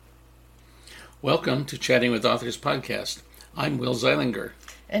Welcome to Chatting with Authors podcast. I'm Will Zeilinger.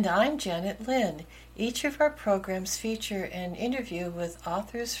 And I'm Janet Lynn. Each of our programs feature an interview with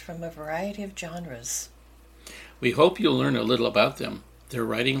authors from a variety of genres. We hope you'll learn a little about them, their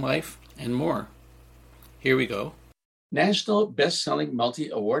writing life, and more. Here we go. National best-selling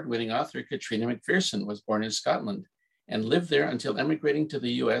multi-award-winning author Catriona McPherson was born in Scotland and lived there until emigrating to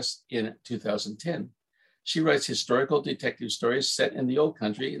the U.S. in 2010. She writes historical detective stories set in the old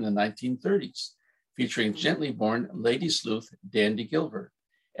country in the 1930s, featuring gently born lady sleuth Dandy Gilver.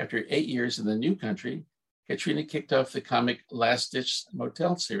 After 8 years in the new country, Catriona kicked off the comic Last Ditch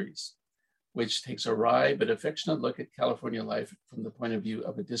Motel series, which takes a wry but affectionate look at California life from the point of view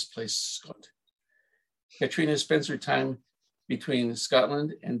of a displaced Scot. Catriona spends her time between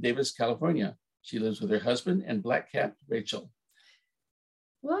Scotland and Davis, California. She lives with her husband and black cat, Rachel.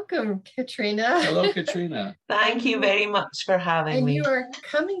 Welcome, Catriona. Hello, Catriona. Thank you very much for having me. And you are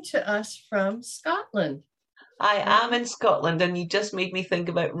coming to us from Scotland. I am in Scotland, and you just made me think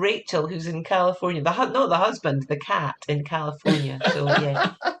about Rachel, who's in California. Not the husband, the cat in California. So,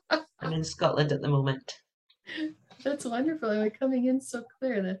 yeah, I'm in Scotland at the moment. That's wonderful. You're coming in so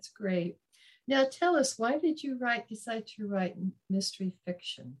clear. That's great. Now, tell us, why did you decide to write mystery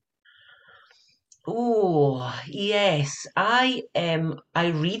fiction? Oh, yes. I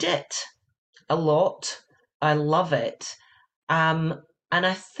read it a lot. I love it. And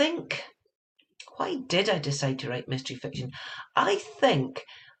I think, why did I decide to write mystery fiction? I think,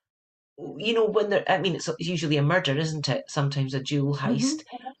 when it's usually a murder, isn't it? Sometimes a jewel heist.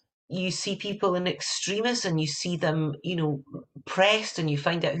 Mm-hmm. You see people in extremis and you see them, pressed, and you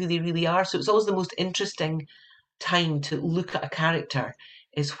find out who they really are. So it's always the most interesting time to look at a character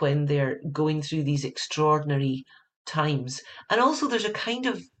is when they're going through these extraordinary times. And also there's a kind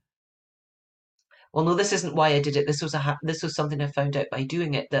of, well, no, this isn't why I did it. This was something I found out by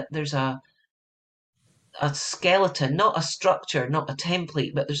doing it, that there's a skeleton, not a structure, not a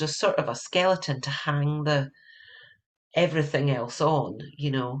template, but there's a sort of a skeleton to hang everything else on,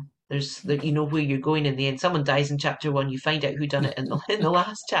 There's where you're going in the end. Someone dies in chapter 1, you find out who done it in the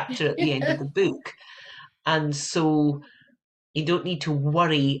last chapter at the end of the book. And so you don't need to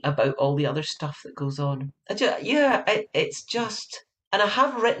worry about all the other stuff that goes on. It's just, and I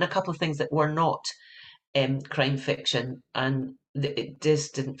have written a couple of things that were not crime fiction, and it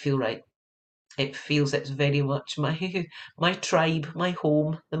just didn't feel right. It feels it's very much my tribe, my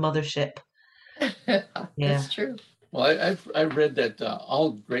home, the mothership. Yeah. That's true. Well, I've read that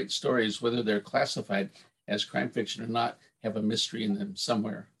all great stories, whether they're classified as crime fiction or not, have a mystery in them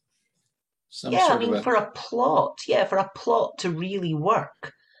somewhere. For a plot to really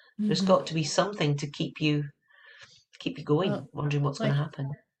work, there's got to be something to keep you going, wondering what's going to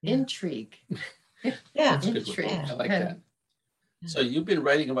happen. Yeah. Intrigue. Yeah, intrigue. I like that. So you've been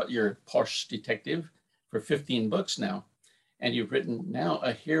writing about your posh detective for 15 books now, and you've written now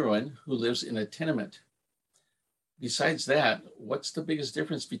a heroine who lives in a tenement. Besides that, what's the biggest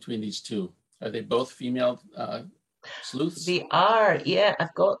difference between these two? Are they both female sleuths? They are, yeah.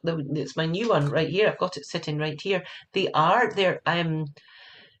 I've got it's my new one right here. I've got it sitting right here. They're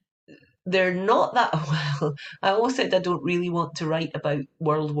not that well. I always said I don't really want to write about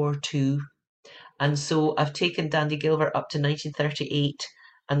World War II. And so I've taken Dandy Gilver up to 1938,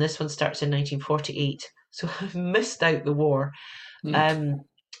 and this one starts in 1948. So I've missed out the war.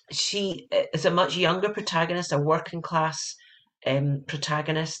 She is a much younger protagonist, a working class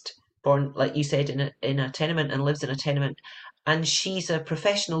protagonist, born, like you said, in a tenement and lives in a tenement. And she's a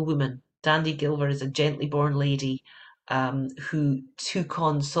professional woman. Dandy Gilver is a gently born lady who took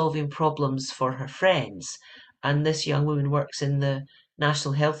on solving problems for her friends. And this young woman works in the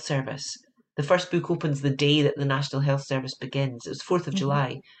National Health Service. The first book opens the day that the National Health Service begins. It was 4th of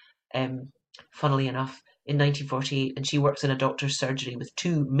July, funnily enough, in 1948. And she works in a doctor's surgery with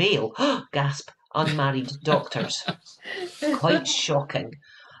 2 male, gasp, unmarried doctors. Quite shocking.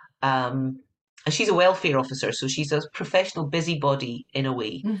 And she's a welfare officer, so she's a professional busybody in a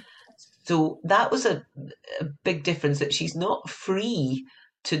way. So that was a big difference, that she's not free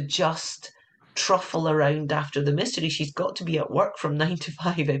to just truffle around after the mystery. She's got to be at work from 9 to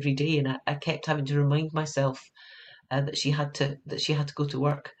 5 every day, and I kept having to remind myself that she had to go to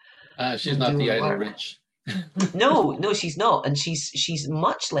work. She's not the idle rich. No, she's not, and she's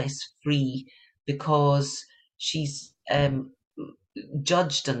much less free because she's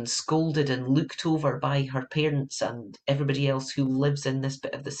judged and scolded and looked over by her parents and everybody else who lives in this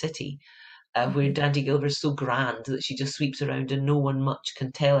bit of the city, where Dandy Gilver's so grand that she just sweeps around and no one much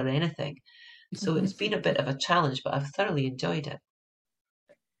can tell her anything. So it's been a bit of a challenge, but I've thoroughly enjoyed it.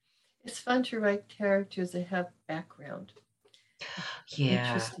 It's fun to write characters that have background. Yeah.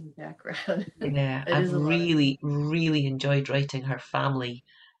 Interesting background. Yeah, It I've is a lot of. really, really enjoyed writing her family.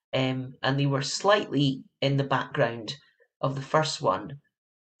 And they were slightly in the background of the first one.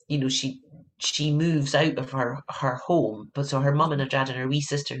 You know, she moves out of her home, but so her mum and her dad and her wee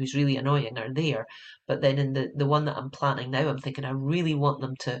sister, who's really annoying, are there. But then in the one that I'm planning now, I'm thinking I really want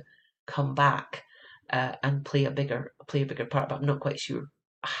them to come back and play a bigger part, but I'm not quite sure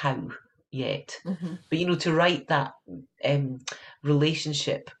how yet. Mhm. But you know, to write that um,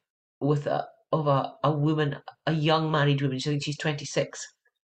 relationship with a woman, a young married woman, I think she's 26,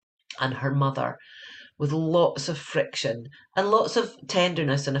 and her mother, with lots of friction and lots of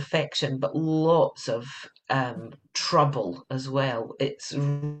tenderness and affection, but lots of trouble as well. It's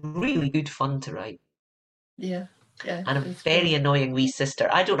really good fun to write. Yeah, yeah, And a it's very really. annoying wee sister.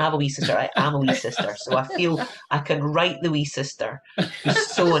 I don't have a wee sister, I am a wee sister. So I feel I can write the wee sister who's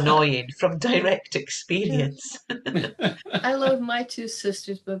so annoying from direct experience. I love my two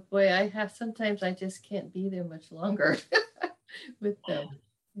sisters, but boy, sometimes I just can't be there much longer with them.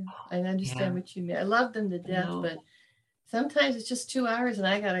 Yeah, I Yeah, understand what you mean. I love them to I death, know. but sometimes it's just 2 hours and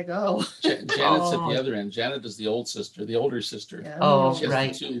I gotta go. Janet's at the Oh, other end. Janet is the older sister. Yeah, I'm the oh, She has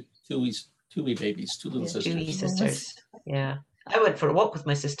oldest. the right. two wee babies, two little Yeah, Two wee the sisters. oldest. sisters. Yeah. I went for a walk with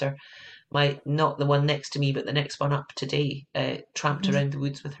my sister. Not the one next to me, but the next one up today. Tramped Mhm. around the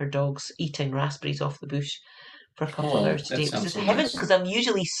woods with her dogs, eating raspberries off the bush for a couple of Oh, hours that today. It was sounds just so heaven nice. because I'm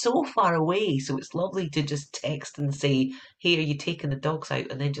usually so far away, so it's lovely to just text and say, "Hey, are you taking the dogs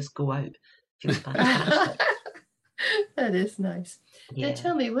out?" and then just go out. Feels fantastic. That is nice. Now Yeah.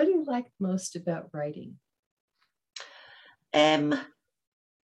 tell me, what do you like most about writing? Um,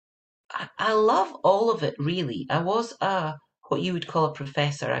 I love all of it really. I was a what you would call a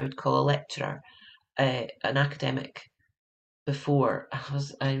professor, I would call a lecturer, an academic before.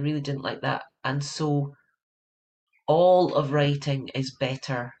 I really didn't like that, and so all of writing is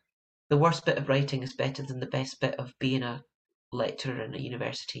better. The worst bit of writing is better than the best bit of being a lecturer in a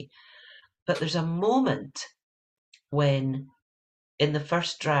university. But there's a moment when, in the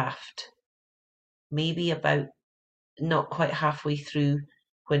first draft, maybe about not quite halfway through,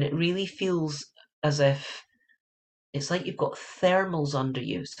 when it really feels as if it's like you've got thermals under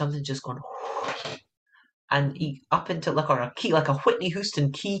you, something just going, and up into like, or a key, like a Whitney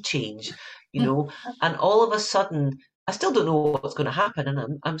Houston key change, you know, and all of a sudden, I still don't know what's going to happen,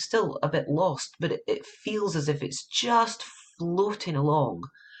 and I'm still a bit lost, but it feels as if it's just floating along,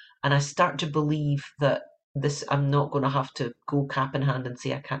 and I start to believe that this, I'm not going to have to go cap in hand and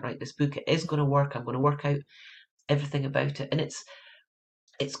say I can't write this book. It is going to work. I'm going to work out everything about it, and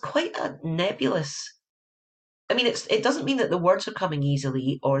it's quite a nebulous. I mean, it doesn't mean that the words are coming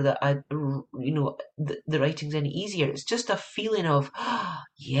easily or that the writing's any easier. It's just a feeling of, oh,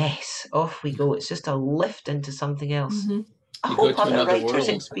 yes, off we go. It's just a lift into something else. Mhm. I You go hope to other another writers world.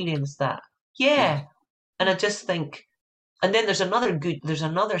 experience that. Yeah. Yeah. And I just think, and then there's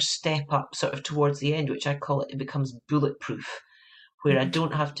another step up sort of towards the end, which I call it becomes bulletproof, where I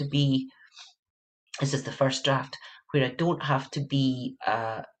don't have to be, this is the first draft, where I don't have to be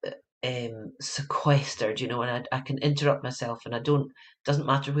sequestered, you know, and I can interrupt myself, and doesn't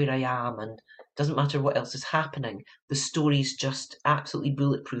matter where I am, and doesn't matter what else is happening. The story's just absolutely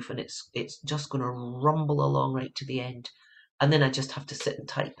bulletproof, and it's just going to rumble along right to the end, and then I just have to sit and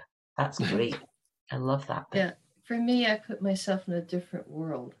type. That's great. I love that bit. Yeah, for me, I put myself in a different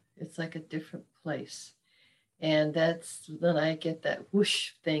world. It's like a different place. And that's when I get that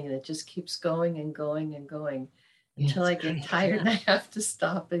whoosh thing, and it just keeps going and going and going Yeah, until it's I get great, tired isn't and I it? have to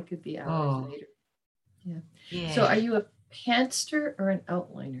stop. It could be hours Oh, later. Yeah. So are yeah. you a pantster or an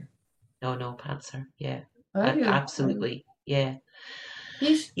outliner? No, no, Panther. Yeah, Are you? absolutely. Yeah,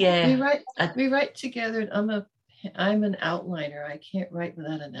 He's we yeah. write I, we write together, and I'm an outliner. I can't write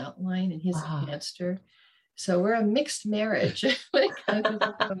without an outline, and he's a ah, pantster. So we're a mixed marriage when it comes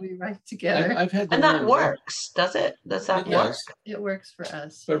to when we write together. I've had to and that learn. works, does it? Does that It Yeah, work? does. it works for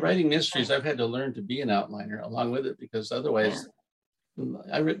us. But Yeah. writing mysteries, I've had to learn to be an outliner along with it because Yeah. otherwise,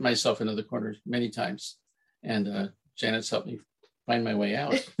 I've written myself into the corner many times, and Janet's helped me find my way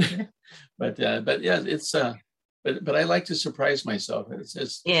out. But yeah, it's but I like to surprise myself.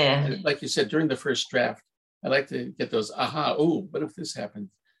 It's Yeah. like you said during the first draft. I like to get those aha. Oh, what if this happened?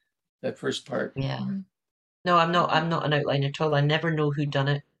 That first part. Yeah. Mhm. No, I'm not an outliner at all. I never know who done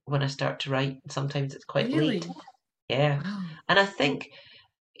it when I start to write. Sometimes it's quite late. Really? Yeah. Wow. And I think,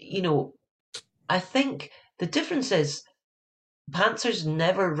 you know, I think the difference is pantsers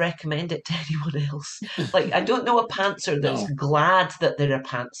never recommend it to anyone else. Like, I don't know a pantser that's No. glad that they're a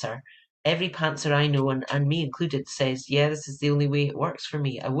pantser. every pantser I know, and me included, says, yeah, this is the only way it works for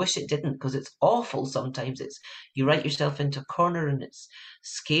me. I wish it didn't, because it's awful sometimes. You write yourself into a corner and it's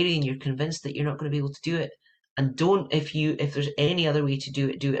scary and you're convinced that you're not going to be able to do it. And if there's any other way to do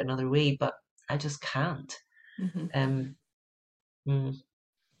it another way. But I just can't.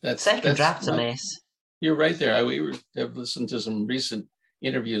 Second draft's a mess. You're right there. We have listened to some recent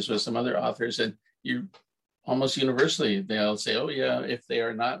interviews with some other authors, and you almost universally they'll say, "Oh yeah," if they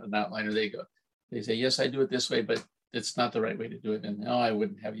are not an outliner, they say, "Yes, I do it this way, but it's not the right way to do it," and no, I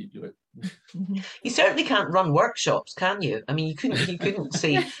wouldn't have you do it. You certainly can't run workshops, can you? I mean, you couldn't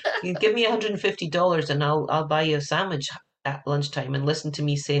say, "You give me $150 and I'll buy you a sandwich at lunchtime," and listen to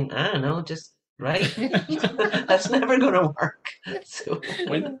me saying, "I don't know, just write." That's never going to work. So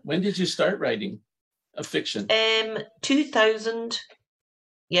when did you start writing a fiction? 2000.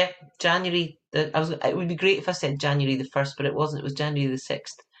 Yeah, January. It would be great if I said January the 1st, but it wasn't. It was January the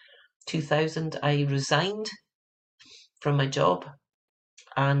 6th, 2000. I resigned from my job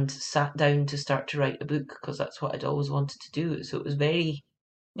and sat down to start to write a book, because that's what I'd always wanted to do. So it was very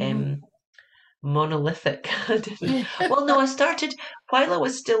monolithic. Well, no, I started while I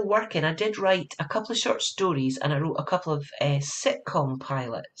was still working. I did write a couple of short stories, and I wrote a couple of sitcom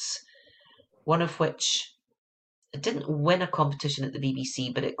pilots, one of which it didn't win a competition at the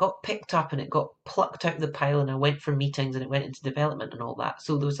BBC, but it got picked up and it got plucked out of the pile, and I went for meetings and it went into development and all that.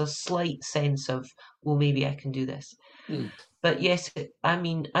 So there was a slight sense of, well, maybe I can do this. But yes, I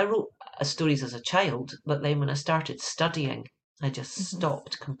mean, I wrote stories as a child, but then when I started studying, I just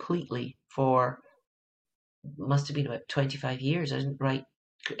stopped completely for, must have been about 25 years. I didn't write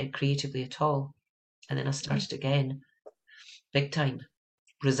creatively at all. And then I started again, big time,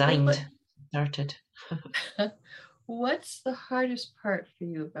 resigned, started. What's the hardest part for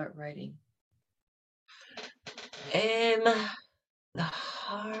you about writing? The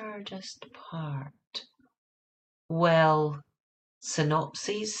hardest part, well,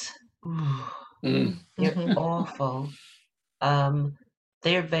 synopses. They're awful.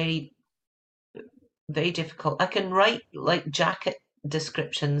 They're very, very difficult. I can write like jacket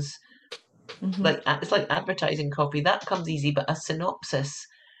descriptions, like it's like advertising copy. That comes easy, but a synopsis,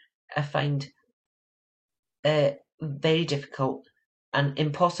 I find very difficult and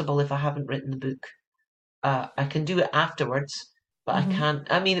impossible if I haven't written the book. I can do it afterwards, but I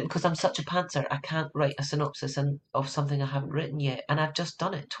can't. I mean, because I'm such a pantser, I can't write a synopsis of something I haven't written yet, and I've just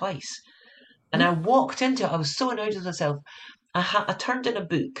done it twice. And I walked into it. I was so annoyed with myself. I turned in a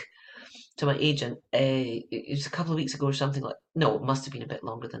book to my agent. It was a couple of weeks ago or something like. No, it must have been a bit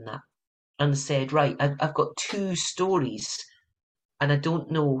longer than that. And said, right, I've got 2 stories, and I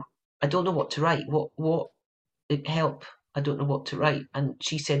don't know what to write. What help? I don't know what to write. And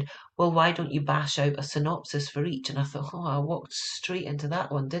she said, well, why don't you bash out a synopsis for each? And I thought, oh, I walked straight into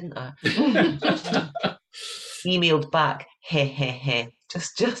that one, didn't I? Emailed back, he he he,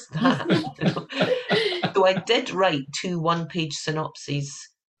 just that. So I did write 2 one-page synopses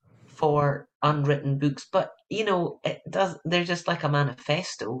for unwritten books, but they're just like a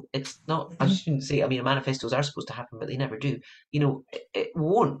manifesto. It's not, I shouldn't say, I mean, manifestos are supposed to happen, but they never do. It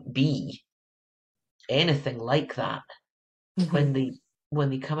won't be anything like that when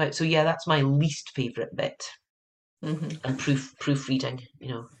they come out. So yeah, that's my least favorite bit. And proofreading.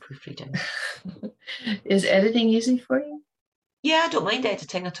 Is editing easy for you? Yeah, I don't mind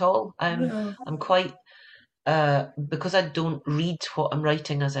editing at all. I'm quite because I don't read what I'm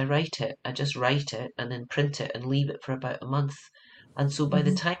writing as I write it. I just write it and then print it and leave it for about a month. And so by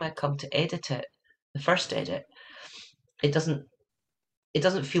the time I come to edit it, the first edit, it doesn't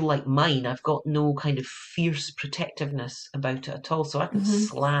feel like mine. I've got no kind of fierce protectiveness about it at all. So I can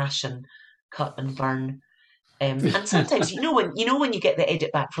slash and cut and burn. And sometimes, when you get the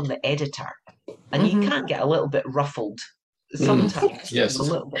edit back from the editor, and you can get a little bit ruffled. Sometimes, yes, a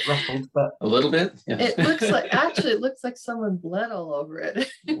little bit ruffled, but a little bit. Yeah. It looks like someone bled all over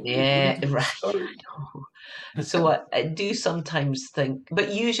it. Yeah, right. So I do sometimes think,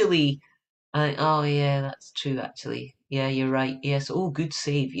 but usually, oh yeah, that's true. Actually, yeah, you're right. Yes, oh, good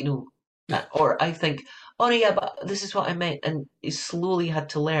save. Or I think, oh yeah, but this is what I meant, and you slowly had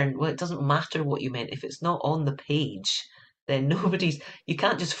to learn. Well, it doesn't matter what you meant if it's not on the page. Then you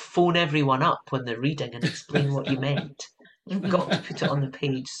can't just phone everyone up when they're reading and explain what you meant. You've got to put it on the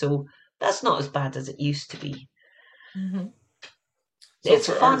page. So that's not as bad as it used to be. So it's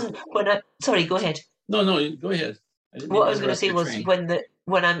fun sorry, go ahead. No, go ahead. What I was going to say was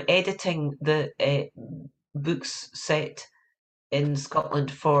when I'm editing the books set in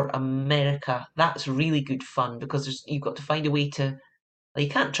Scotland for America, that's really good fun, because you've got to find a way to Like, you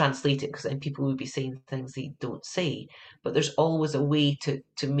can't translate it because then people would be saying things they don't say. But there's always a way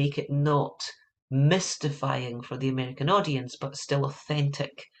to make it not mystifying for the American audience, but still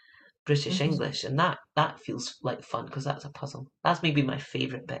authentic British English, and that feels like fun because that's a puzzle. That's maybe my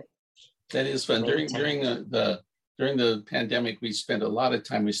favourite bit. That is fun. During the pandemic, we spent a lot of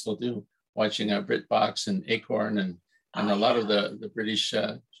time. We still do watching BritBox and Acorn and a lot of the British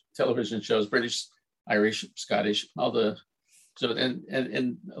television shows, British, Irish, Scottish, all the. So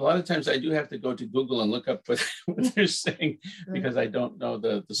and a lot of times I do have to go to Google and look up what they're saying because I don't know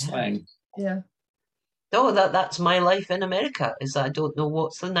the slang. Yeah. Oh, that's my life in America. Is I don't know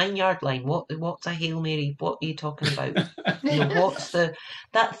what's the 9-yard line. What's a Hail Mary? What are you talking about? What's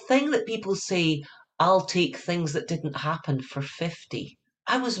that thing that people say? I'll take things that didn't happen for 50.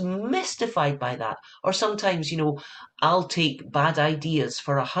 I was mystified by that. Or sometimes, I'll take bad ideas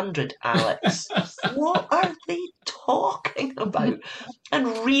for 100, Alex. What are they talking about? And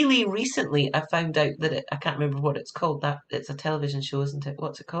really recently, I found out that I can't remember what it's called. That it's a television show, isn't it?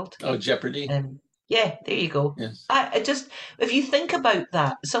 What's it called? Oh, Jeopardy. Yeah, there you go. Yes. I just, if you think about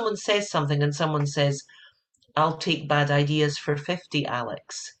that, someone says something and someone says, I'll take bad ideas for 50,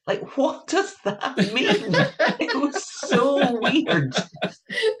 Alex. Like, what does that mean? It was so weird.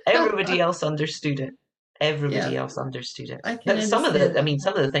 Everybody else understood it. Everybody else understood it. But some of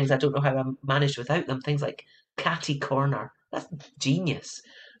the things I don't know how I managed without them. Things like catty corner. That's genius.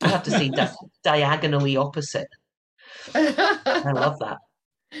 I have to say diagonally opposite. I love that.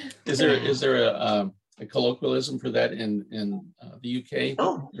 Is there a colloquialism for that in the UK?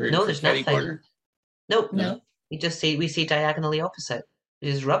 Oh, no, there's nothing. Corner? Nope. No. We say diagonally opposite. It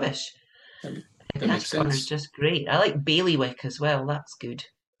is rubbish. That makes sense. Corner is just great. I like bailiwick as well. That's good.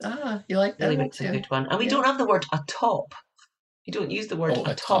 Ah, you like that bailiwick's a good one. And we don't have the word atop. You don't use the word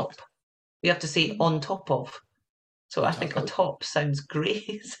atop. We have to say on top of. So I think atop sounds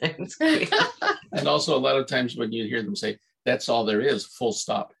great. Sounds great. And also a lot of times when you hear them say, that's all there is, full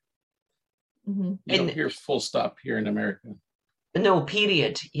stop. You don't hear full stop here in America. No,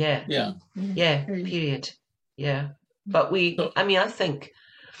 period. Yeah. Yeah. Yeah, period. Yeah. But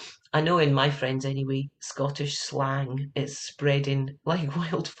I know in my friends anyway, Scottish slang is spreading like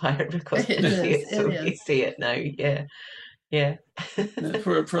wildfire because they say it now. Yeah. Yeah.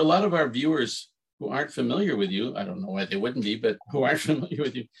 For a lot of our viewers who aren't familiar with you, I don't know why they wouldn't be, but who aren't familiar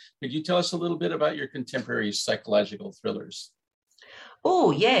with you, could you tell us a little bit about your contemporary psychological thrillers?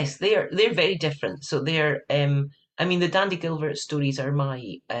 Oh, yes, they're very different. So they're the Dandy Gilver stories are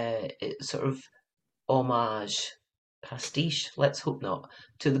my sort of homage, pastiche, let's hope not,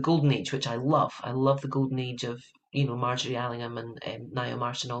 to the Golden Age, which I love. I love the Golden Age of, Marjorie Allingham and Niall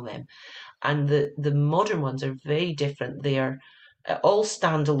Marsh and all them. And the modern ones are very different. They are all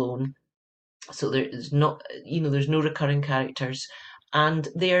standalone. So there's not, there's no recurring characters. And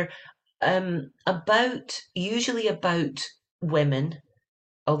they're usually about women,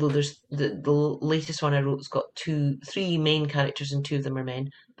 although there's the latest one I wrote has got three main characters and two of them are men,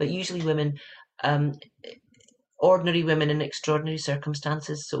 but usually women, ordinary women in extraordinary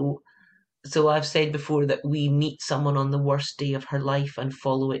circumstances. So I've said before that we meet someone on the worst day of her life and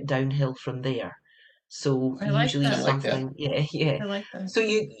follow it downhill from there. So usually something, yeah. I like that. So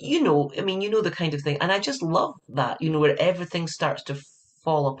you know the kind of thing, and I just love that, where everything starts to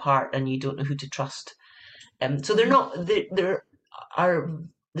fall apart and you don't know who to trust. So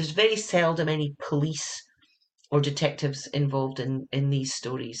there's very seldom any police or detectives involved in these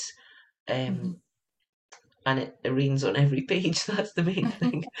stories. And it rains on every page. That's the main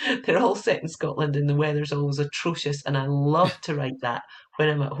thing. They're all set in Scotland and the weather's always atrocious, and I love to write that when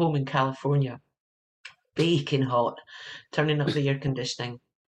I'm at home in California. Baking hot, turning up the air conditioning.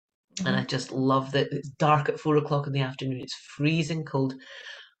 And I just love that it's dark at 4 o'clock in the afternoon. It's freezing cold,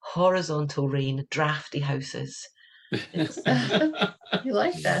 horizontal rain, drafty houses. You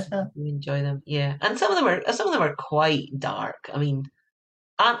like that, huh? You enjoy them, yeah. And some of them are quite dark. I mean,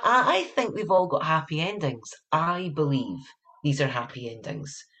 I think they've all got happy endings. I believe these are happy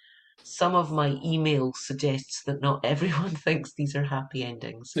endings. Some of my email suggests that not everyone thinks these are happy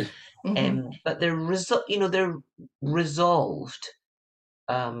endings, but they're resolved.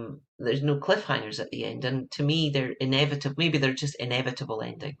 There's no cliffhangers at the end, and to me, they're inevitable. Maybe they're just inevitable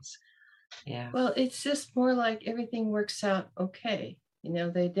endings. Yeah. Well, it's just more like everything works out okay.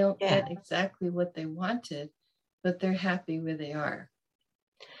 They don't get exactly what they wanted, but they're happy where they are.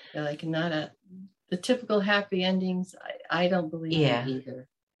 They're like the typical happy endings. I don't believe in either.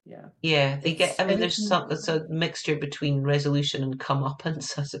 Yeah. Yeah, they get. I mean, there's a mixture between resolution and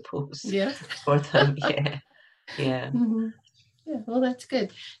comeuppance, I suppose. Yeah. For them, yeah, yeah. Yeah. Well, that's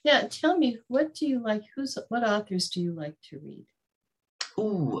good. Now, tell me, what do you like? What authors do you like to read?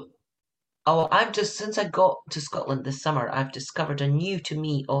 Ooh. Oh, since I got to Scotland this summer, I've discovered a new to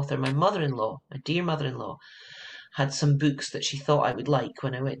me author. My mother-in-law, my dear mother-in-law, had some books that she thought I would like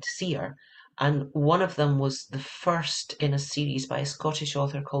when I went to see her. And one of them was the first in a series by a Scottish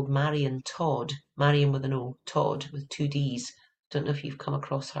author called Marion Todd. Marion with an O, Todd with two D's. Don't know if you've come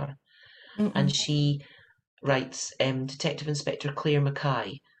across her. And she writes Detective Inspector Claire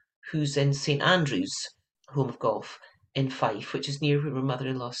Mackay, who's in St Andrews Home of Golf in Fife, which is near where my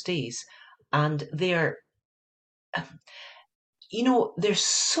mother-in-law stays. And they're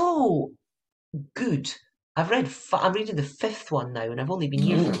so good. I'm reading the fifth one now, and I've only been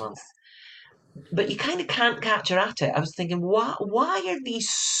here for a month. But you kind of can't catch her at it. I was thinking, why are these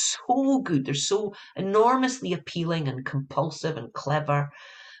so good? They're so enormously appealing and compulsive and clever,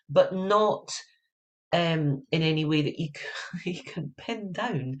 but not in any way that you can pin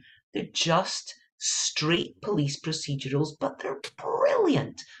down. They're just straight police procedurals, but they're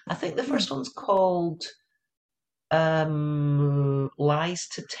brilliant. I think the first one's called Lies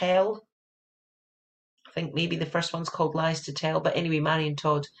to Tell. I think maybe the first one's called Lies to Tell. But anyway, Marion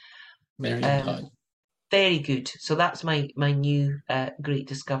Todd. Very good. So that's my new great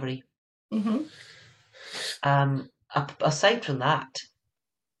discovery. Aside from that,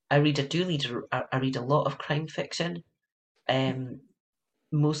 I read a lot of crime fiction,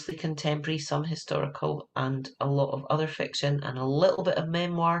 mostly contemporary, some historical, and a lot of other fiction, and a little bit of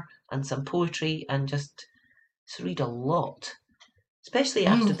memoir and some poetry, and just read a lot. Especially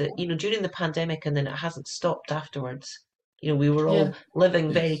after during the pandemic, and then it hasn't stopped afterwards. We were all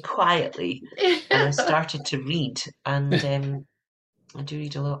living very quietly, and I started to read, and I do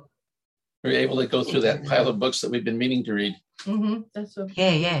read a lot. We're able to go through that pile of books that we've been meaning to read. That's so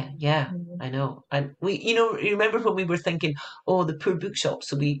Yeah. I know. And you remember when we were thinking, oh, the poor bookshops.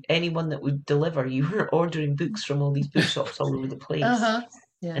 So anyone that would deliver, you were ordering books from all these bookshops all over the place.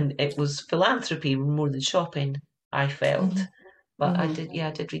 And it was philanthropy more than shopping, I felt. But I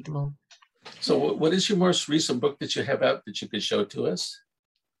did read them all. So what is your most recent book that you have out that you could show to us?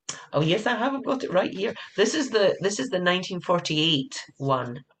 Oh yes, I haven't got it right here. This is the 1948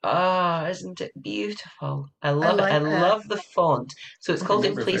 one. Ah, isn't it beautiful? I love it. I love the font. So it's called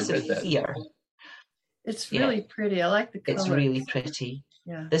In Place of Fear. It's really pretty. I like the colors. It's really pretty.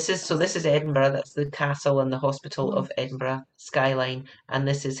 Yeah. This is Edinburgh. That's the castle and the hospital of Edinburgh skyline. And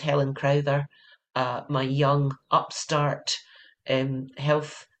this is Helen Crowther, my young upstart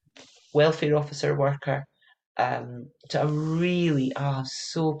health welfare officer worker. So I'm really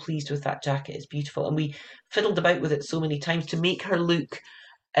so pleased with that jacket. It's beautiful, and we fiddled about with it so many times to make her look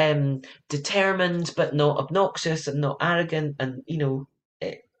determined but not obnoxious and not arrogant, and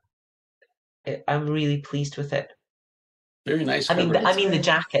I'm really pleased with it. Very nice. I mean the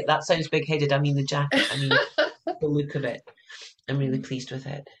jacket. That sounds big-headed. I mean the jacket. I mean the look of it. I'm really pleased with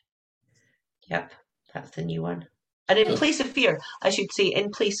it. Yep, that's the new one. And In Place of Fear, I should say, In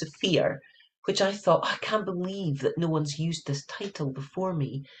Place of Fear, which I thought, I can't believe that no one's used this title before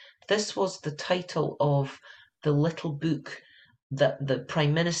me. This was the title of the little book that the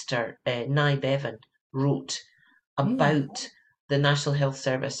Prime Minister, Nye Bevan, wrote about the National Health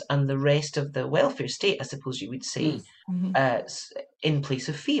Service and the rest of the welfare state, I suppose you would say, In Place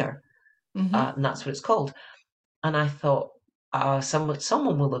of Fear. And that's what it's called. And I thought,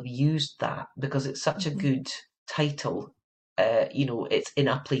 someone will have used that because it's such a good title. It's in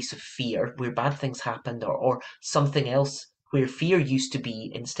a place of fear where bad things happened, or something else where fear used to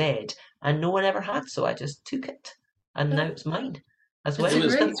be instead, and no one ever had, so I just took it, and now it's mine as well.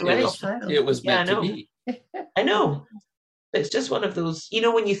 It was meant to be. I know. It's just one of those,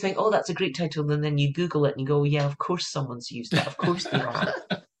 when you think, oh, that's a great title, and then you Google it and you go, yeah, of course someone's used that. Of course they have.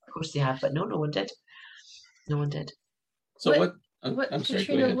 Of course they have. But no one did. No one did. So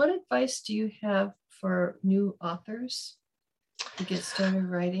Catriona, what advice do you have for new authors to get started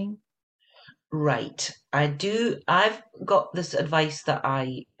writing? Right. I do. I've got this advice that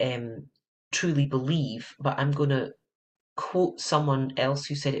I truly believe, but I'm going to quote someone else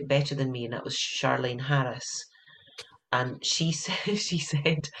who said it better than me, and that was Charlene Harris. And she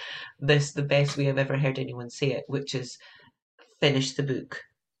said this the best way I've ever heard anyone say it, which is finish the book.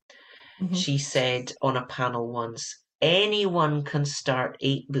 She said on a panel once, anyone can start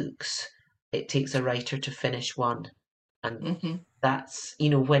 8 books. It takes a writer to finish one. And that's,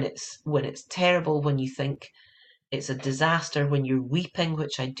 when it's terrible, when you think it's a disaster, when you're weeping,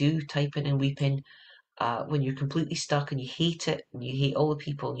 which I do, typing and weeping, when you're completely stuck and you hate it, and you hate all the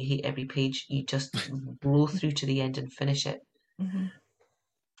people, and you hate every page, you just blow through to the end and finish it.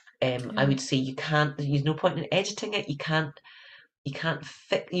 I would say there's no point in editing it. You can't You can't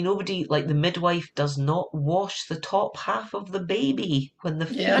fix. Nobody, like the midwife, does not wash the top half of the baby when the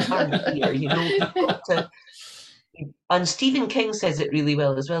feet aren't here. You've got to. And Stephen King says it really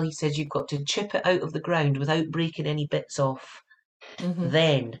well as well. He says you've got to chip it out of the ground without breaking any bits off.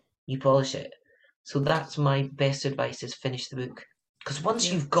 Then you polish it. So that's my best advice: is finish the book. Because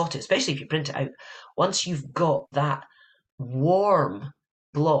once you've got it, especially if you print it out, once you've got that warm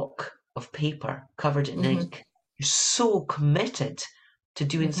block of paper covered in ink, you're so committed to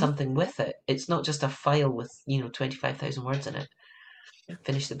doing something with it. It's not just a file with 25,000 words in it.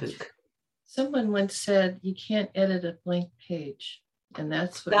 Finish the book. Someone once said you can't edit a blank page, and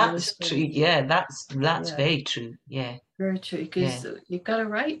that's what that's true. Yeah, that's very true. Yeah, very true. Because you've got to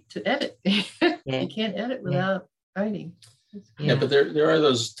write to edit. You can't edit without writing. Yeah, but there are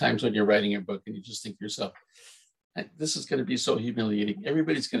those times when you're writing your book and you just think to yourself, this is going to be so humiliating.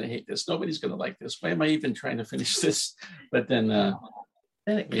 Everybody's going to hate this. Nobody's going to like this. Why am I even trying to finish this? But then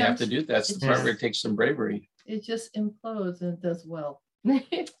we have to do that. That's the part where it takes some bravery. It just implodes and it does well.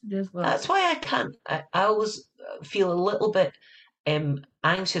 It does well. That's why I can't. I always feel a little bit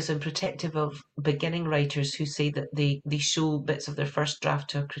anxious and protective of beginning writers who say that they show bits of their first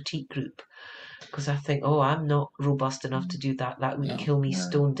draft to a critique group. Because I think, I'm not robust enough to do that. That would kill me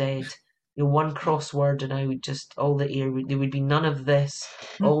stone dead. One crossword and I would just, there would be none of this.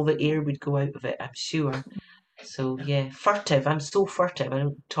 All the air would go out of it, I'm sure. So, furtive. I'm so furtive. I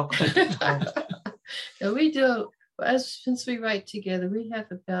don't talk about it at all. We do, since we write together, we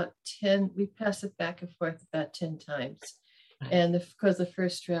have about 10, we pass it back and forth about 10 times. Right. And because the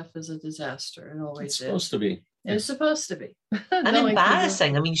first draft is a disaster, it always is. It's supposed to be. It's supposed to be. And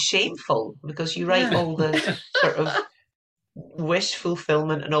embarrassing. I mean, shameful, because you write all the sort of wish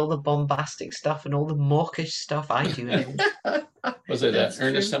fulfillment and all the bombastic stuff and all the mawkish stuff I do. Was it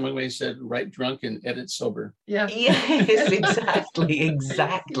Ernest Hemingway said, write drunk and edit sober? Yeah. Yes,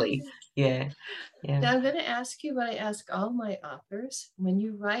 exactly. Yeah. Now I'm going to ask you what I ask all my authors. When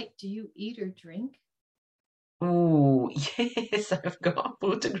you write, do you eat or drink? Oh, yes, I've got a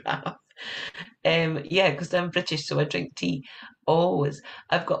photograph. Because I'm British, so I drink tea always.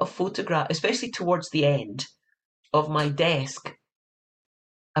 I've got a photograph, especially towards the end of my desk.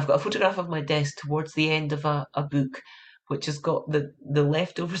 I've got a photograph of my desk towards the end of a book, which has got the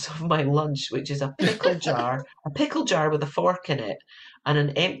leftovers of my lunch, which is a pickle jar with a fork in it, and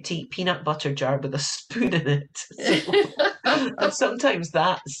an empty peanut butter jar with a spoon in it. So, and sometimes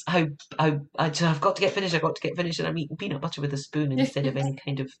that's how I've got to get finished. And I'm eating peanut butter with a spoon instead of any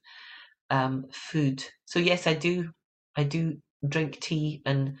kind of food. So yes, I do drink tea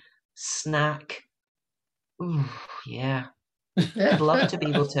and snack. Ooh, yeah. I'd love to be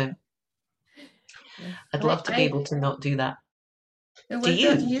able to. I'd love to be able to not do that. Do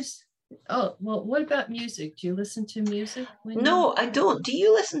you? What about music? Do you listen to music? No, I don't. Do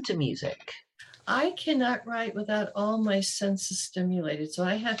you listen to music? I cannot write without all my senses stimulated. So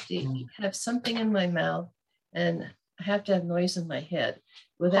I have to have something in my mouth and I have to have noise in my head.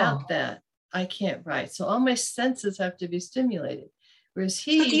 Without that, I can't write. So all my senses have to be stimulated. Whereas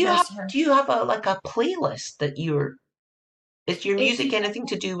do you have a playlist that is your music anything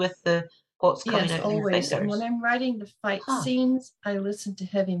to do with what's coming out of your fingers? And when I'm writing the fight scenes, I listen to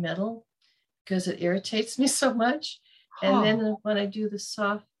heavy metal because it irritates me so much. And then when I do the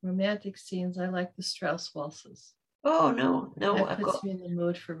soft romantic scenes, I like the Strauss waltzes. Oh, no. That puts me in the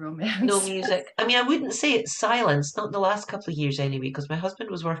mood for romance. No music. I mean, I wouldn't say it's silence, not in the last couple of years anyway, because my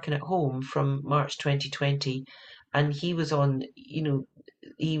husband was working at home from March 2020, and he was on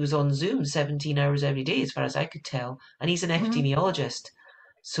Zoom 17 hours every day, as far as I could tell, and he's an epidemiologist.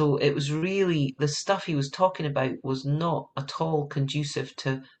 So it was really, the stuff he was talking about was not at all conducive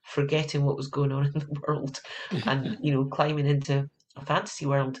to forgetting what was going on in the world and, climbing into a fantasy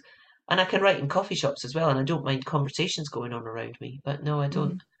world. And I can write in coffee shops as well, and I don't mind conversations going on around me. But no, I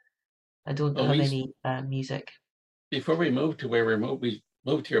don't. I don't have any music. Before we moved to where we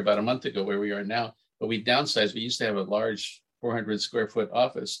moved here about a month ago, where we are now. But we downsized. We used to have a large 400 square foot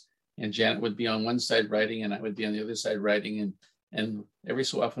office, and Janet would be on one side writing, and I would be on the other side writing. And every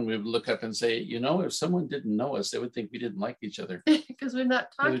so often we would look up and say, if someone didn't know us, they would think we didn't like each other because we're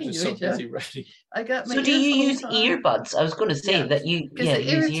not talking to each other. Writing. I got my. So do you use earbuds? I was going to say that you. Because it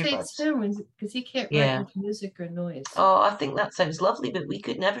irritates him because he can't write with music or noise. Oh, I think that sounds lovely, but we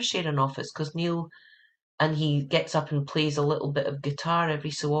could never share an office because Neil, and he gets up and plays a little bit of guitar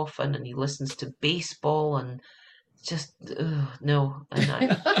every so often, and he listens to baseball, and just no, and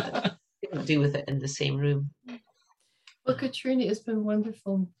I couldn't do with it in the same room. Well, Catriona, it's been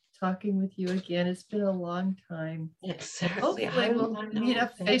wonderful talking with you again. It's been a long time. Hopefully we'll meet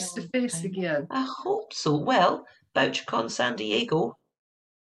up face to face again. I hope so. Well, BoucherCon San Diego,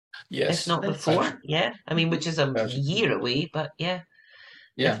 Yes. if not That's before. right. Yeah, I mean, which is a Boucher. year away, but yeah,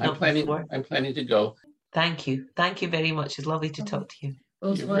 Yeah, if not before. I'm planning to go. Thank you very much. It's lovely to talk to you. It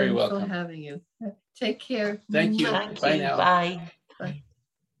was You're very wonderful welcome. having you. Take care. Thank you. Thank Bye you. now. Bye. Bye.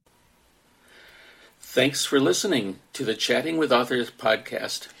 Thanks for listening to the Chatting with Authors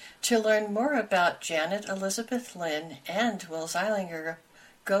podcast. To learn more about Janet Elizabeth Lynn and Will Zeilinger,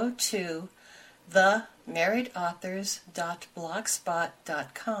 go to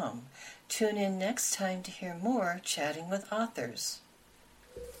themarriedauthors.blogspot.com. Tune in next time to hear more Chatting with Authors.